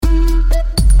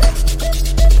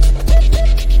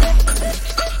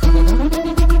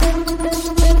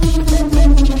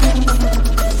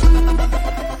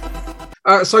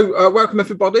Welcome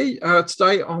everybody.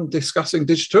 Today I'm discussing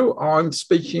digital. I'm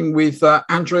speaking with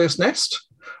Andreas Nest.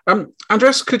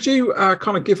 Andreas, could you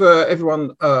kind of give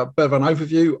everyone a bit of an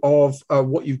overview of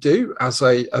what you do as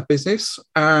a business,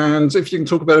 and if you can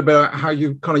talk a bit about how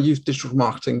you kind of use digital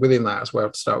marketing within that as well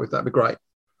to start with, that'd be great.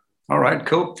 All right,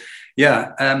 cool.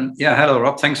 Yeah. Hello,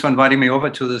 Rob. Thanks for inviting me over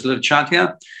to this little chat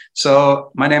here.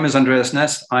 So my name is Andreas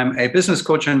Nest. I'm a business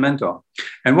coach and mentor.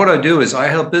 And what I do is I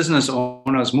help business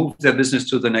owners move their business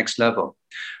to the next level.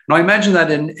 Now, imagine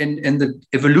that in the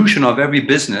evolution of every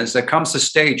business, there comes a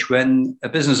stage when a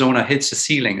business owner hits a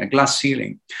ceiling, a glass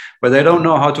ceiling, where they don't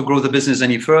know how to grow the business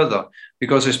any further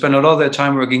because they spend a lot of their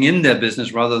time working in their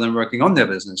business rather than working on their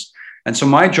business. And so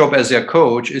my job as their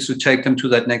coach is to take them to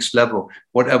that next level,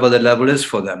 whatever the level is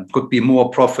for them. Could be more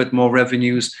profit, more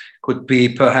revenues, could be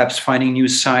perhaps finding new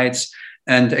sites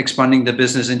and expanding the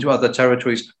business into other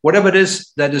territories. Whatever it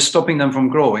is that is stopping them from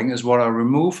growing is what I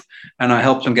remove, and I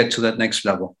help them get to that next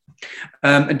level.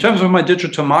 In terms of my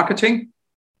digital marketing,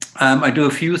 I do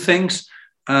a few things.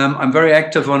 I'm very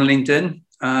active on LinkedIn.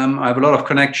 I have a lot of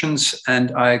connections,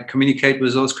 and I communicate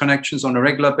with those connections on a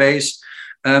regular basis.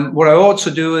 What I also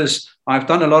do is I've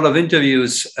done a lot of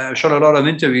interviews, shot a lot of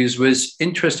interviews with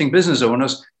interesting business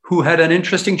owners who had an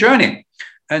interesting journey.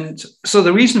 And so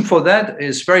the reason for that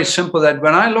is very simple, that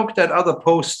when I looked at other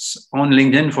posts on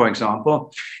LinkedIn, for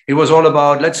example, it was all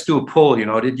about, let's do a poll,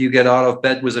 did you get out of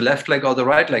bed with the left leg or the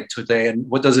right leg today? And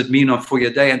what does it mean for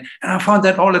your day? And I found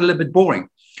that all a little bit boring.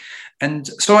 And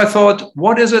so I thought,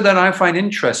 what is it that I find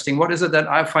interesting? What is it that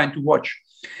I find to watch?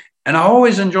 And I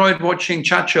always enjoyed watching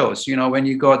chat shows, when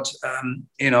you got,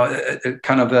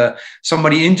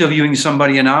 somebody interviewing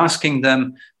somebody and asking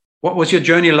them, what was your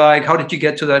journey like? How did you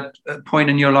get to that point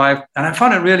in your life? And I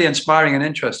found it really inspiring and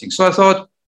interesting. So I thought,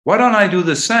 why don't I do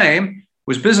the same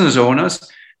with business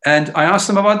owners? And I asked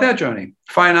them about their journey,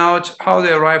 find out how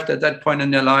they arrived at that point in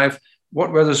their life.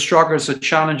 What were the struggles, the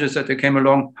challenges that they came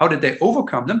along? How did they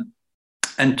overcome them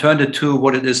and turned it to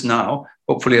what it is now,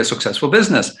 hopefully a successful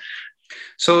business?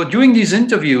 So during these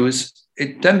interviews,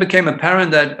 it then became apparent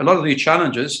that a lot of these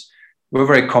challenges were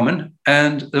very common,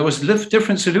 and there was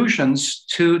different solutions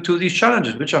to these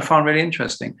challenges, which I found really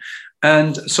interesting.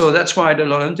 And so that's why I did a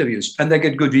lot of interviews, and they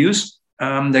get good views.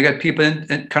 They get people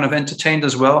kind of entertained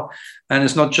as well. And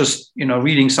it's not just,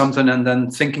 reading something and then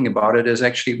thinking about it, is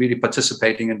actually really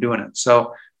participating and doing it.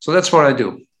 So that's what I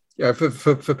do. Yeah, for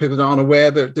people that aren't aware,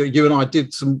 that you and I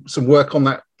did some work on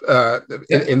that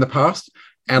in the past.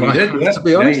 And to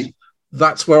be honest,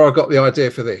 that's where I got the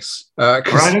idea for this. Right,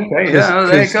 okay,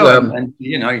 there you go. And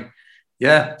you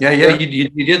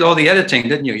did all the editing,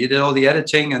 didn't you? You did all the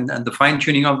editing and the fine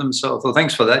tuning of them. So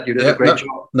thanks for that. You did a great job.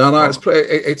 No,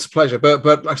 it's a pleasure.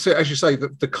 But as you say,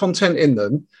 the content in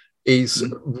them is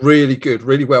really good,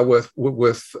 really well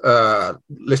worth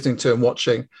listening to and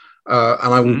watching.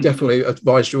 And I will definitely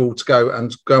advise you all to go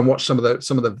and watch some of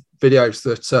the videos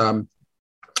that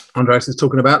Andreas is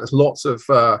talking about. There's lots of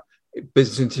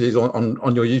business interviews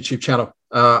on your YouTube channel,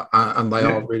 and they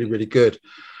are really, really good.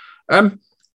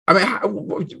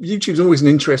 YouTube's always an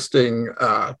interesting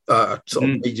sort of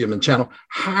medium and channel.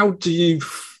 Have you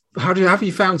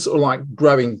found sort of like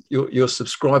growing your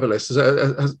subscriber list?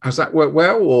 Has that worked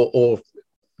well, or?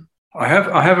 I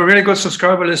have a really good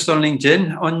subscriber list on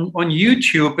LinkedIn. On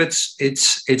YouTube,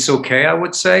 it's okay, I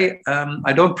would say.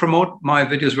 I don't promote my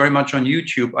videos very much on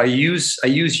YouTube. I use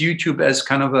YouTube as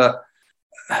kind of a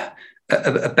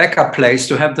backup place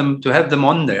to have them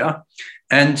on there.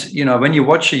 And when you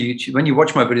watch my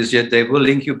videos, they will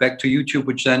link you back to YouTube,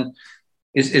 which then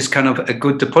is kind of a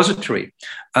good depository.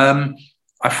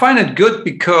 I find it good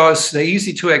because they're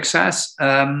easy to access.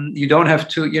 You don't have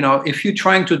to, if you're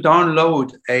trying to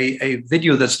download a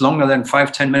video that's longer than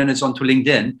 5-10 minutes onto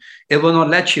LinkedIn, it will not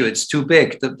let you. It's too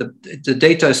big. The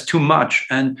data is too much.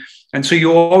 And so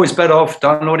you're always better off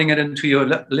downloading it into your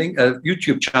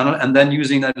YouTube channel and then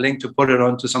using that link to put it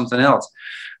onto something else,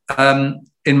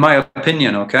 in my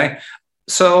opinion, okay?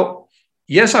 So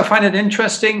yes, I find it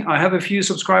interesting. I have a few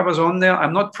subscribers on there.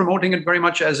 I'm not promoting it very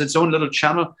much as its own little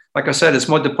channel. Like I said, it's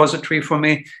more depository for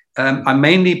me. I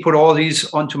mainly put all these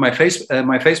onto my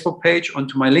Facebook page,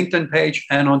 onto my LinkedIn page,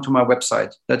 and onto my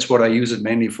website. That's what I use it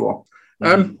mainly for.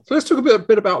 So let's talk a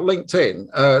bit about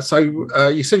LinkedIn. So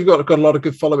you said you've got a lot of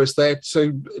good followers there.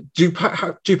 So do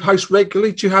you post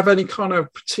regularly? Do you have any kind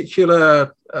of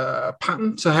particular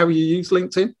pattern to how you use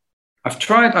LinkedIn? I've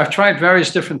tried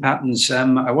various different patterns.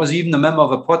 I was even a member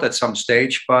of a pod at some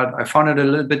stage, but I found it a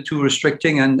little bit too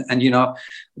restricting. And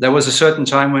there was a certain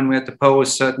time when we had to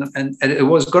post and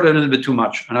it got a little bit too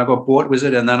much, and I got bored with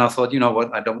it. And then I thought, you know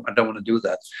what, I don't want to do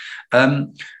that.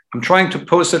 I'm trying to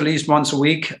post at least once a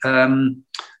week,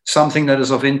 something that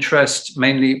is of interest,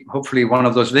 mainly, hopefully, one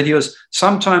of those videos.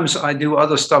 Sometimes I do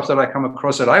other stuff that I come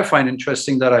across that I find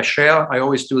interesting that I share. I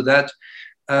always do that.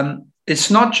 It's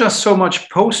not just so much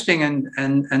posting and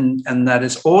that,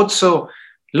 it's also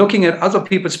looking at other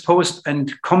people's posts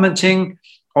and commenting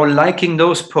or liking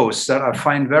those posts that I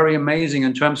find very amazing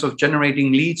in terms of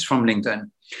generating leads from LinkedIn.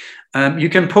 You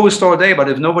can post all day, but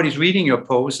if nobody's reading your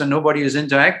post and nobody is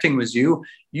interacting with you,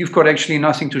 you've got actually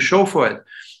nothing to show for it.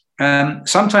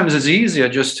 Sometimes it's easier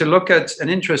just to look at an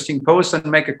interesting post and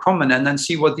make a comment and then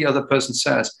see what the other person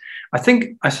says. I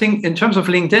think in terms of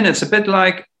LinkedIn, it's a bit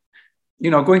like,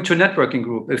 going to a networking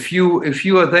group. If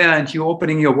you are there and you're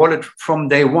opening your wallet from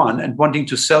day one and wanting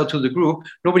to sell to the group,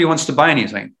 nobody wants to buy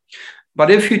anything. But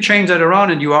if you change that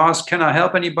around and you ask, can I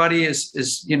help anybody?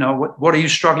 What are you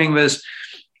struggling with?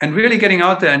 And really getting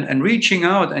out there and reaching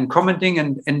out and commenting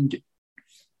and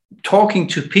talking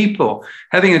to people,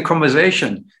 having a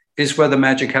conversation is where the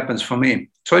magic happens for me.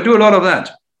 So I do a lot of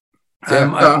that.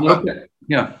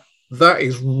 That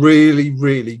is really,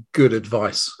 really good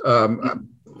advice.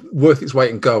 Worth its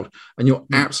weight in gold. And you're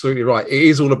absolutely right. It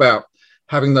is all about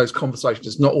having those conversations.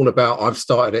 It's not all about I've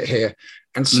started it here.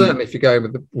 And certainly if you're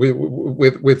going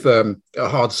with a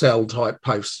hard sell type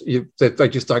posts, they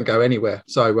just don't go anywhere.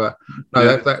 So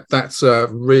that's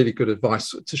really good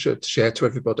advice to share to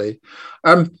everybody.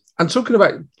 And talking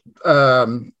about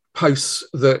posts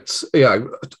that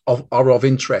are of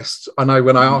interest, I know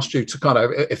when I asked you to kind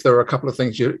of, if there are a couple of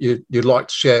things you'd like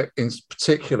to share in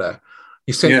particular,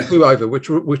 you sent two over, which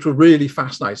were really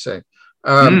fascinating.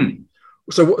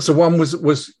 So one was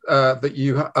that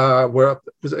you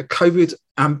was it a COVID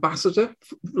ambassador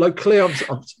locally? I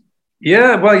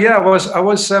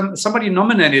was. Somebody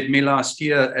nominated me last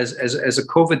year as a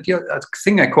COVID. I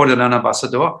think I called it an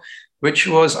ambassador, which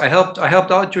was I helped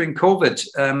out during COVID.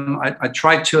 I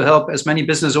tried to help as many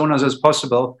business owners as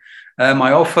possible.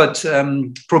 I offered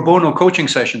pro bono coaching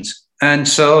sessions. And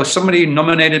so somebody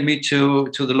nominated me to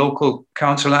the local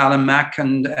councillor, Alan Mack,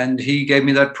 and he gave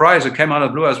me that prize. It came out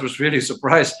of the blue. I was really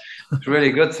surprised. It's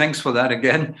really good. Thanks for that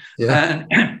again. Yeah.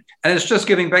 And it's just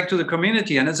giving back to the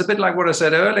community. And it's a bit like what I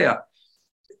said earlier.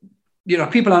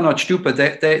 People are not stupid.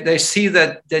 They see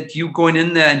that you going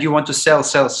in there and you want to sell,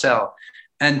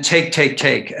 and take.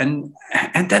 And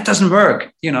that doesn't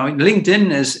work.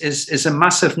 LinkedIn is a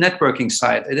massive networking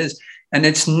site. It is. And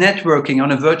it's networking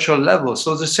on a virtual level.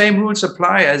 So the same rules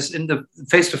apply as in the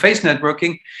face-to-face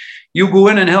networking. You go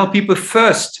in and help people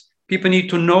first. People need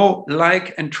to know,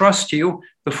 like, and trust you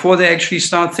before they actually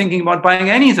start thinking about buying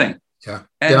anything. Yeah.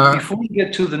 And before you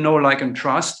get to the know, like, and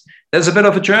trust, there's a bit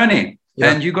of a journey.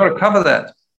 Yeah. And you got to cover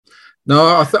that.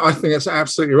 No, I think that's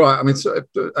absolutely right. I mean, so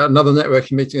another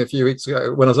networking meeting a few weeks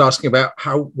ago, when I was asking about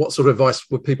what sort of advice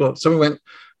would people, someone went,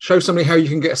 show somebody how you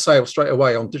can get a sale straight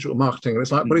away on digital marketing. And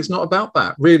it's like, but it's not about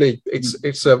that. Really,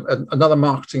 it's another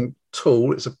marketing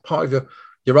tool. It's a part of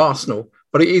your arsenal,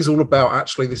 but it is all about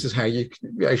actually, this is how you,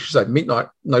 as you say, meet, like,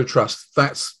 no trust.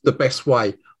 That's the best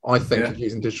way, I think, of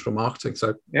using digital marketing.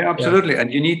 So absolutely.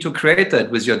 And you need to create that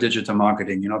with your digital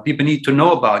marketing. People need to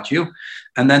know about you,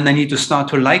 and then they need to start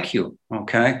to like you.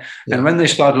 Okay. Yeah. And when they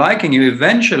start liking you,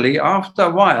 eventually, after a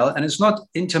while, and it's not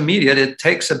intermediate, it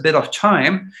takes a bit of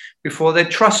time before they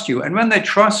trust you. And when they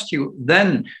trust you,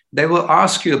 then they will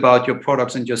ask you about your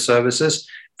products and your services.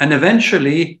 And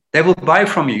eventually they will buy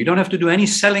from you. You don't have to do any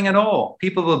selling at all.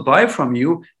 People will buy from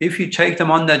you if you take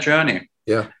them on that journey.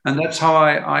 Yeah. And that's how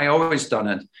I always done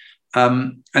it.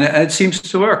 And it seems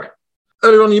to work.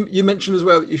 Earlier on, you mentioned as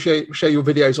well that you share your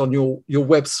videos on your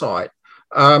website.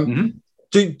 How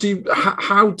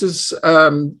does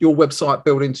your website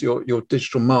build into your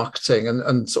digital marketing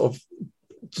and sort of,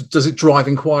 does it drive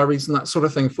inquiries and that sort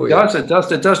of thing for you?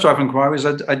 It does drive inquiries.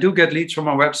 I do get leads from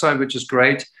my website, which is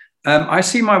great. I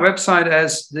see my website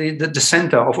as the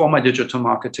center of all my digital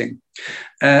marketing.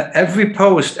 Every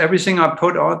post, everything I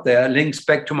put out there links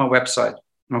back to my website.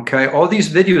 Okay, all these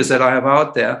videos that I have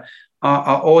out there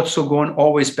are also going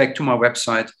always back to my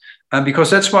website, because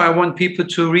that's why I want people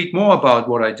to read more about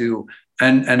what I do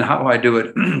and how I do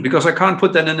it, because I can't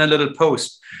put that in a little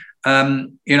post.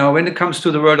 When it comes to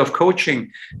the world of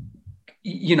coaching,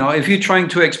 if you're trying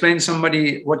to explain to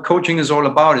somebody what coaching is all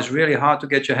about, it's really hard to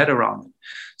get your head around it.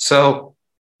 So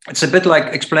it's a bit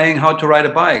like explaining how to ride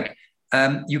a bike.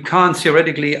 You can't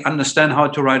theoretically understand how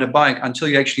to ride a bike until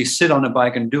you actually sit on a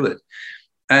bike and do it.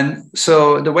 And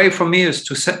so the way for me is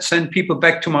to send people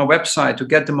back to my website, to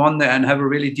get them on there and have a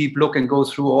really deep look and go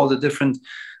through all the different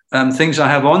things I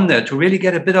have on there to really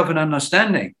get a bit of an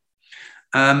understanding.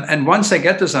 And once they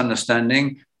get this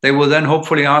understanding, they will then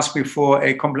hopefully ask me for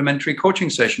a complimentary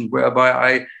coaching session whereby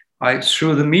I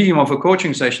through the medium of a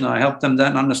coaching session, I help them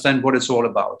then understand what it's all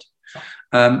about.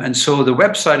 And so the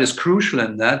website is crucial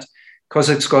in that because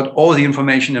it's got all the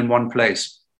information in one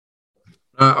place.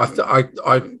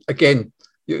 Again,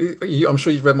 I'm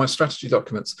sure you've read my strategy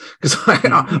documents, because I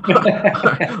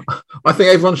think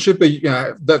everyone should be,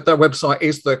 that website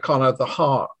is the kind of the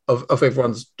heart of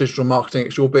everyone's digital marketing.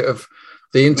 It's your bit of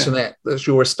the internet, that's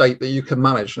your estate that you can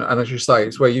manage. And as you say,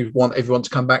 it's where you want everyone to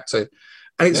come back to.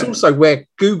 And it's also where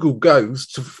Google goes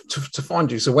to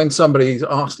find you. So when somebody's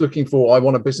looking for, I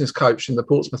want a business coach in the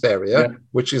Portsmouth area,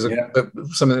 which is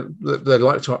something that they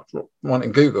like to want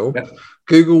in Google,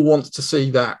 Google wants to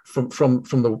see that from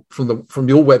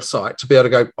your website to be able to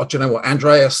go, oh, do you know what,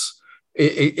 Andreas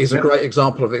is a great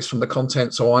example of this from the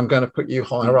content. So I'm going to put you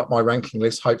higher up my ranking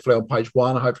list, hopefully on page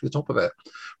 1, and hopefully the top of it.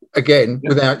 Again,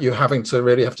 without you having to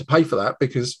really have to pay for that,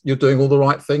 because you're doing all the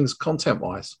right things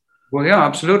content-wise. Well, yeah,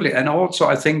 absolutely. And also,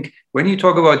 I think when you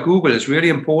talk about Google, it's really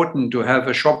important to have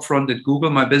a shop front at Google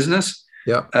My Business.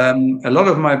 Yeah. A lot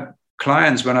of my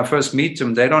clients, when I first meet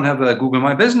them, they don't have a Google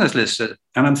My Business listed.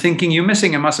 And I'm thinking you're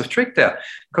missing a massive trick there,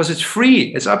 because it's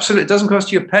free. It's absolutely, it doesn't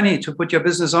cost you a penny to put your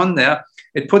business on there.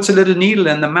 It puts a little needle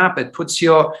in the map. It puts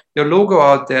your logo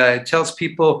out there. It tells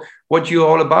people what you're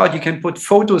all about. You can put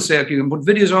photos there. You can put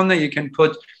videos on there. You can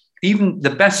put, even the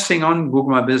best thing on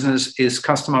Google My Business is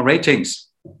customer ratings,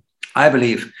 I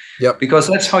believe. Because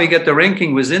that's how you get the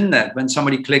ranking within that. When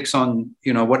somebody clicks on,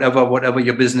 whatever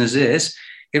your business is,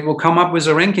 it will come up with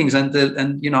the rankings and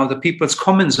the people's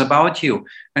comments about you.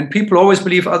 And people always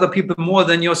believe other people more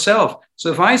than yourself.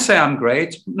 So if I say I'm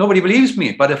great, nobody believes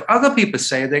me. But if other people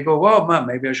say, they go, well,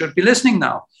 maybe I should be listening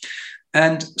now.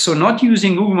 And so not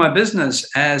using Google My Business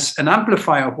as an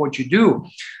amplifier of what you do,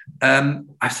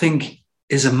 I think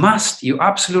is a must. You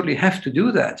absolutely have to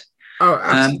do that. Oh,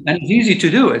 and it's easy to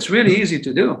do. It's really easy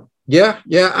to do. Yeah.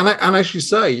 And as you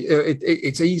say,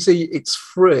 it's easy, it's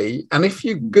free. And if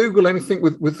you Google anything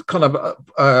with kind of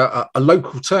a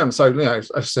local term, so,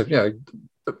 as I said,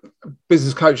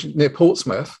 business coach near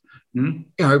Portsmouth,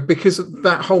 because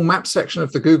that whole map section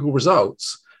of the Google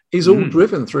results is all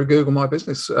driven through Google My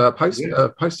Business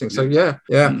posting. So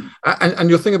and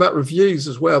your thing about reviews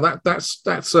as well, that's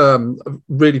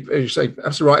really, as you say,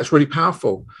 absolutely right. It's really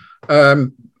powerful.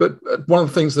 But one of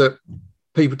the things that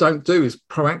people don't do is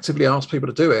proactively ask people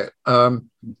to do it. And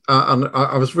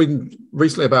I was reading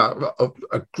recently about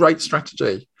a great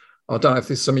strategy. I don't know if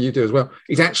this is something you do as well.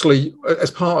 It's actually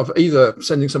as part of either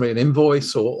sending somebody an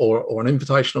invoice or an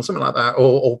invitation or something like that,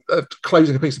 or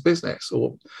closing a piece of business,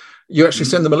 or you actually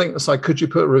send them a link and say, could you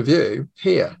put a review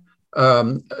here,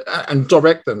 and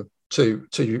direct them to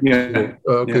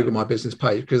Google My Business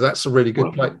page, because that's a really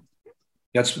good place.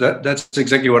 That's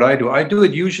exactly what I do. I do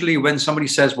it usually when somebody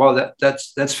says, well,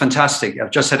 that's fantastic. I've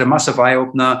just had a massive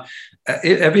eye-opener.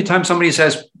 Every time somebody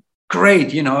says,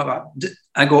 great,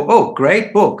 I go, oh,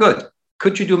 great, oh, good.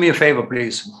 Could you do me a favor,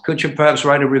 please? Could you perhaps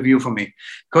write a review for me?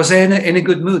 Because they're in a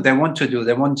good mood. They want to do.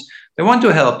 They want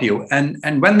to help you.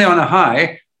 And when they're on a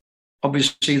high,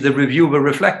 obviously the review will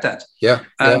reflect that.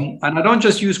 And I don't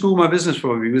just use Google My Business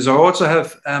for reviews. I also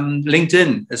have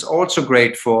LinkedIn is also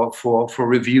great for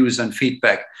reviews and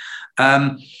feedback.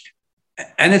 And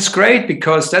it's great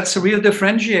because that's a real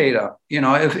differentiator.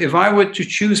 If I were to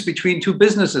choose between two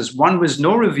businesses, one with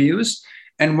no reviews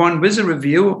and one with a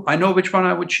review, I know which one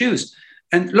I would choose.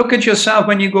 And look at yourself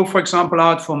when you go, for example,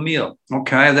 out for a meal.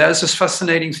 Okay, there's this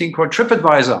fascinating thing called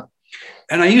TripAdvisor.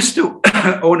 And I used to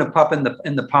own a pub in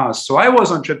the past. So I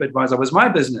was on TripAdvisor, was my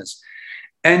business.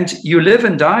 And you live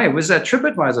and die with that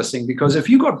TripAdvisor thing, because if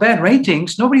you got bad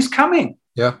ratings, nobody's coming.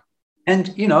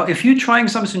 And, if you're trying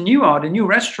something new out, a new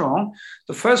restaurant,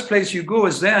 the first place you go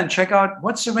is there and check out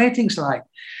what's the ratings like.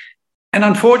 And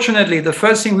unfortunately, the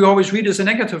first thing we always read is the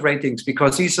negative ratings,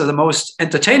 because these are the most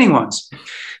entertaining ones.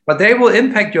 But they will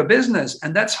impact your business.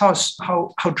 And that's how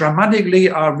dramatically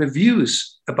are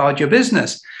reviews about your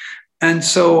business. And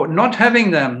so not having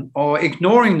them or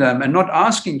ignoring them and not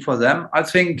asking for them, I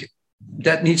think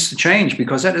that needs to change,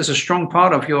 because that is a strong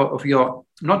part of your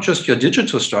not just your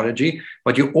digital strategy,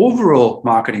 but your overall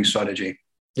marketing strategy.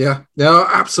 Yeah,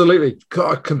 absolutely.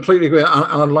 I completely agree. And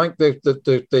I like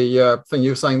the thing you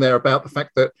were saying there about the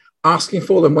fact that asking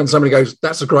for them when somebody goes,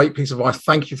 that's a great piece of advice,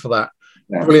 thank you for that.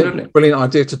 Yeah, brilliant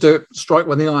idea to do it, strike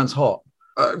when the iron's hot.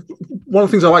 One of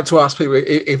the things I like to ask people,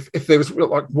 if there was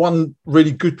like one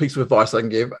really good piece of advice I can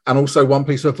give, and also one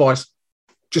piece of advice,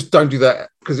 just don't do that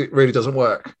because it really doesn't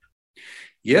work.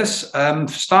 Yes,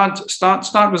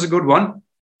 start was a good one.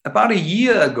 About a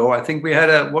year ago, I think we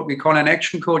had what we call an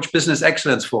Action Coach Business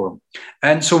Excellence Forum.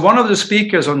 And so one of the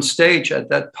speakers on stage at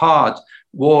that part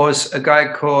was a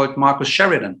guy called Marcus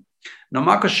Sheridan. Now,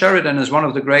 Marcus Sheridan is one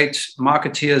of the great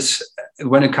marketeers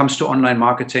when it comes to online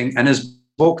marketing, and his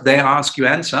book, They Ask, You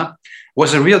Answer,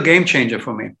 was a real game changer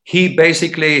for me. He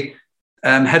basically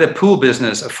had a pool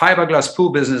business, a fiberglass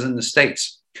pool business in the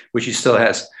States, which he still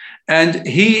has. And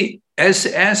he, as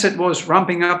it was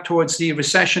ramping up towards the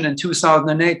recession in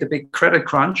 2008, the big credit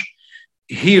crunch,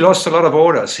 he lost a lot of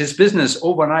orders. His business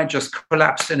overnight just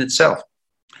collapsed in itself.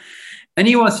 And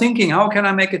he was thinking, how can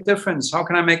I make a difference? How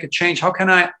can I make a change? How can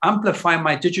I amplify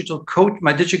my digital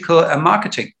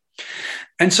marketing?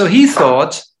 And so he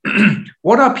thought,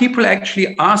 what are people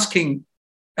actually asking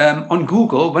on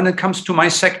Google when it comes to my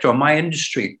sector, my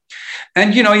industry?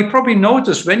 And, you probably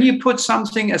noticed when you put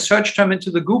something, a search term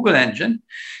into the Google engine,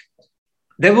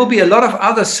 there will be a lot of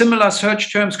other similar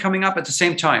search terms coming up at the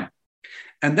same time.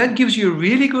 And that gives you a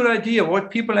really good idea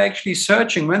what people are actually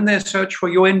searching when they search for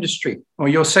your industry or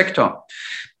your sector.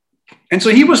 And so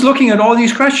he was looking at all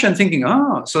these questions thinking,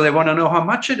 so they want to know how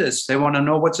much it is. They want to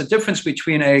know what's the difference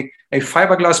between a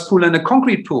fiberglass pool and a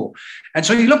concrete pool. And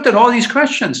so he looked at all these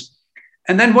questions.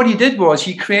 And then what he did was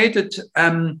he created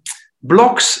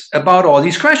blogs about all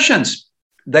these questions.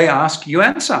 They ask, you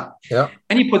answer. Yeah.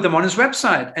 And he put them on his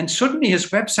website. And suddenly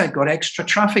his website got extra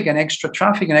traffic and extra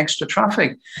traffic and extra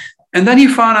traffic. And then he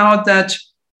found out that,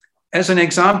 as an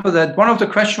example, that one of the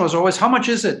questions was always, how much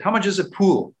is it? How much is a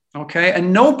pool? Okay.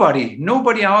 And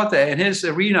nobody out there in his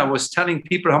arena was telling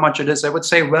people how much it is. They would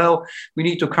say, well, we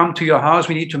need to come to your house.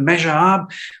 We need to measure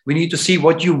up. We need to see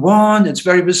what you want. It's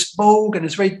very bespoke and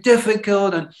it's very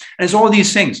difficult. And it's all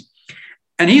these things.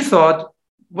 And he thought,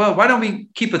 well, why don't we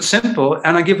keep it simple?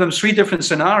 And I give them 3 different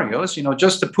scenarios,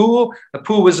 just a pool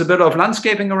with a bit of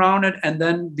landscaping around it. And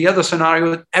then the other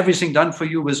scenario, everything done for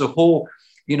you with a whole,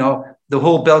 the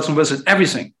whole bells and whistles,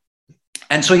 everything.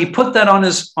 And so he put that on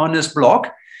his blog,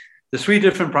 the 3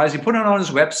 different prices. He put it on his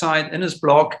website, in his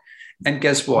blog. And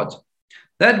guess what?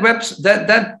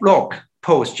 That blog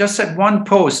post, just that one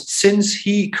post, since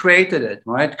he created it,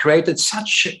 right, created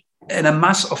such and a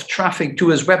mass of traffic to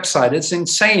his website. It's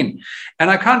insane.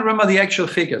 And I can't remember the actual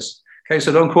figures. Okay,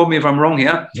 so don't quote me if I'm wrong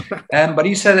here. But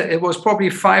he said it was probably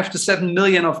 5 to 7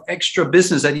 million of extra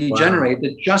business that he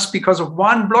generated just because of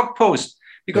one blog post,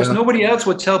 because nobody else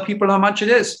would tell people how much it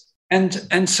is.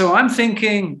 And so I'm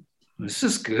thinking, this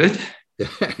is good.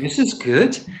 This is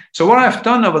good. So what I've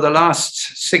done over the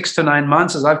last 6 to 9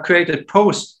 months is I've created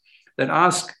posts that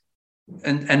ask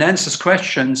and answers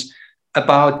questions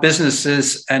about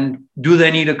businesses and do they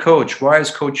need a coach? Why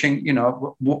is coaching,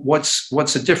 what's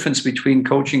the difference between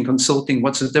coaching, consulting?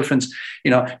 What's the difference?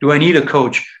 Do I need a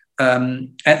coach?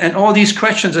 And all these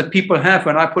questions that people have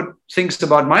when I put things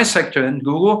about my sector in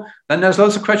Google, then there's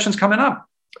lots of questions coming up.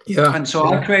 Yeah. And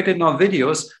so I created now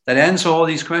videos that answer all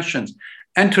these questions.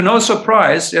 And to no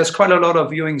surprise, there's quite a lot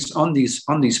of viewings on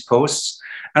these posts.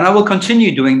 And I will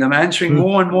continue doing them, answering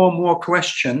more and more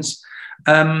questions.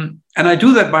 And I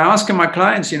do that by asking my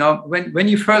clients, when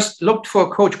you first looked for a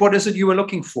coach, what is it you were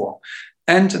looking for?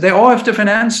 And they all have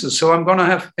different answers. So I'm going to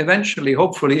have eventually,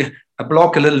 hopefully, a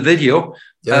little video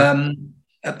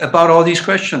about all these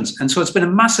questions. And so it's been a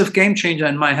massive game changer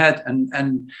in my head.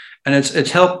 And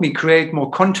it's helped me create more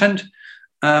content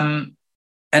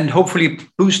and hopefully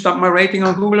boost up my rating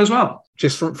on Google as well.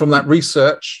 Just from that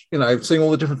research, seeing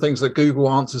all the different things that Google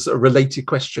answers that are related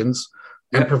questions,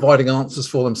 and providing answers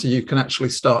for them so you can actually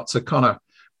start to kind of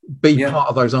be part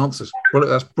of those answers.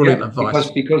 That's brilliant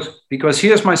advice. Because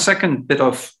here's my second bit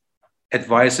of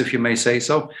advice, if you may say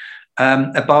so,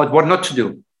 about what not to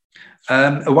do.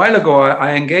 A while ago,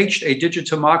 I engaged a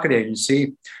digital market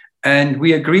agency, and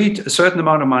we agreed a certain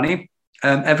amount of money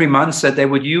every month that they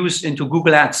would use into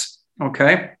Google Ads.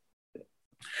 Okay.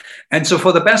 And so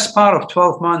for the best part of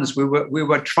 12 months, we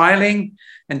were trialing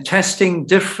and testing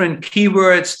different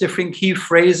keywords, different key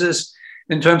phrases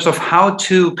in terms of how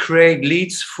to create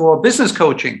leads for business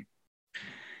coaching.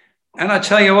 And I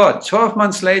tell you what, 12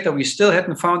 months later, we still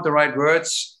hadn't found the right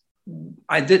words.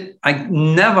 I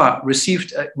never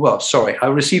received, I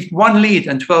received one lead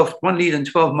in 12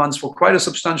 months for quite a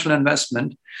substantial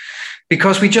investment,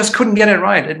 because we just couldn't get it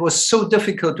right. It was so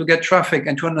difficult to get traffic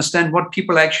and to understand what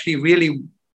people actually really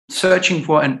searching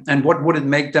for and what would it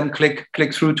make them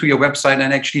click through to your website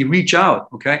and actually reach out.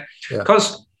 Okay.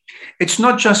 Because it's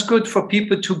not just good for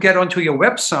people to get onto your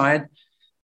website.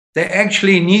 They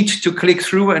actually need to click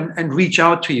through and reach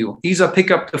out to you. Either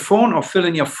pick up the phone or fill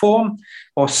in your form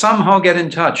or somehow get in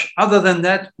touch. Other than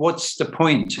that, what's the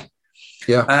point?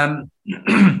 Yeah.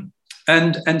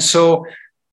 And so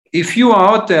if you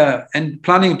are out there and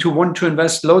planning to want to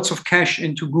invest loads of cash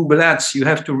into Google Ads, you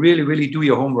have to really, really do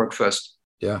your homework first.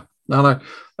 Yeah, no,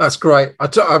 that's great.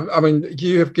 I mean,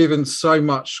 you have given so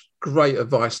much great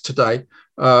advice today.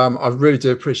 I really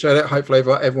do appreciate it. Hopefully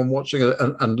everyone watching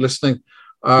and listening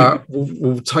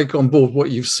will take on board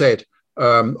what you've said.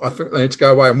 I think they need to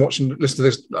go away and watch and listen to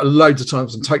this loads of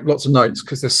times and take lots of notes,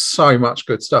 because there's so much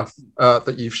good stuff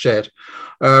that you've shared.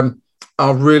 I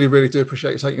really, really do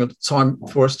appreciate you taking the time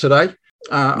for us today.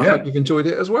 I hope you've enjoyed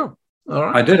it as well. All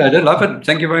right. I did love it.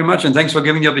 Thank you very much. And thanks for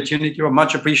giving the opportunity.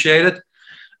 Much appreciated.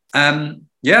 Hopefully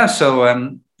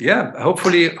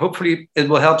it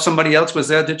will help somebody else with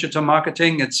their digital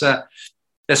marketing. There's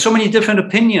so many different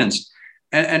opinions,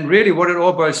 and really what it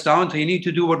all boils down to, you need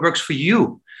to do what works for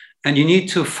you, and you need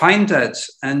to find that.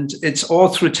 And it's all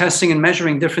through testing and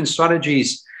measuring different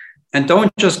strategies. And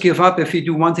don't just give up if you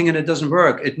do one thing and it doesn't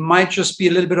work. It might just be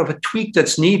a little bit of a tweak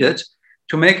that's needed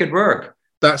to make it work.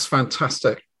 That's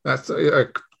fantastic. I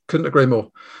couldn't agree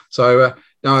more. So,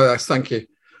 thank you.